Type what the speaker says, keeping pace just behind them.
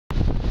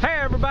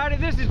everybody,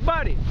 this is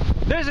Buddy.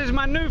 This is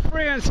my new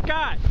friend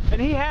Scott, and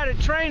he had a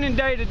training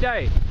day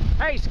today.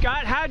 Hey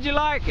Scott, how'd you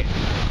like it?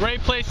 Great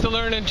place to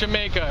learn in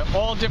Jamaica.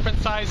 All different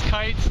size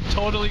kites,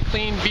 totally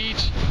clean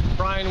beach.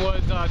 Bryan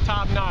was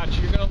top notch.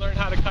 You're going to learn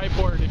how to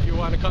kiteboard if you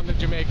want to come to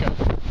Jamaica.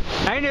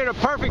 Ain't it a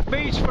perfect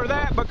beach for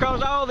that?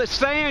 Because all the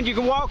sand, you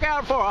can walk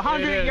out for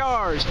 100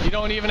 yards. You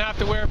don't even have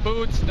to wear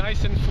boots,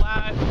 nice and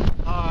flat,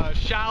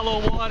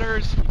 shallow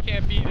waters. You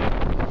can't beat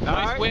it.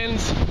 Nice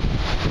winds.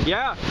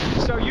 Yeah,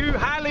 so you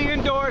highly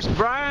endorse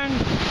Bryan?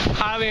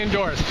 Highly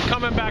endorsed.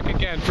 Coming back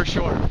again for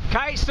sure.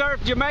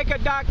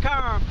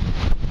 Kitesurfjamaica.com.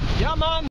 Yeah, man.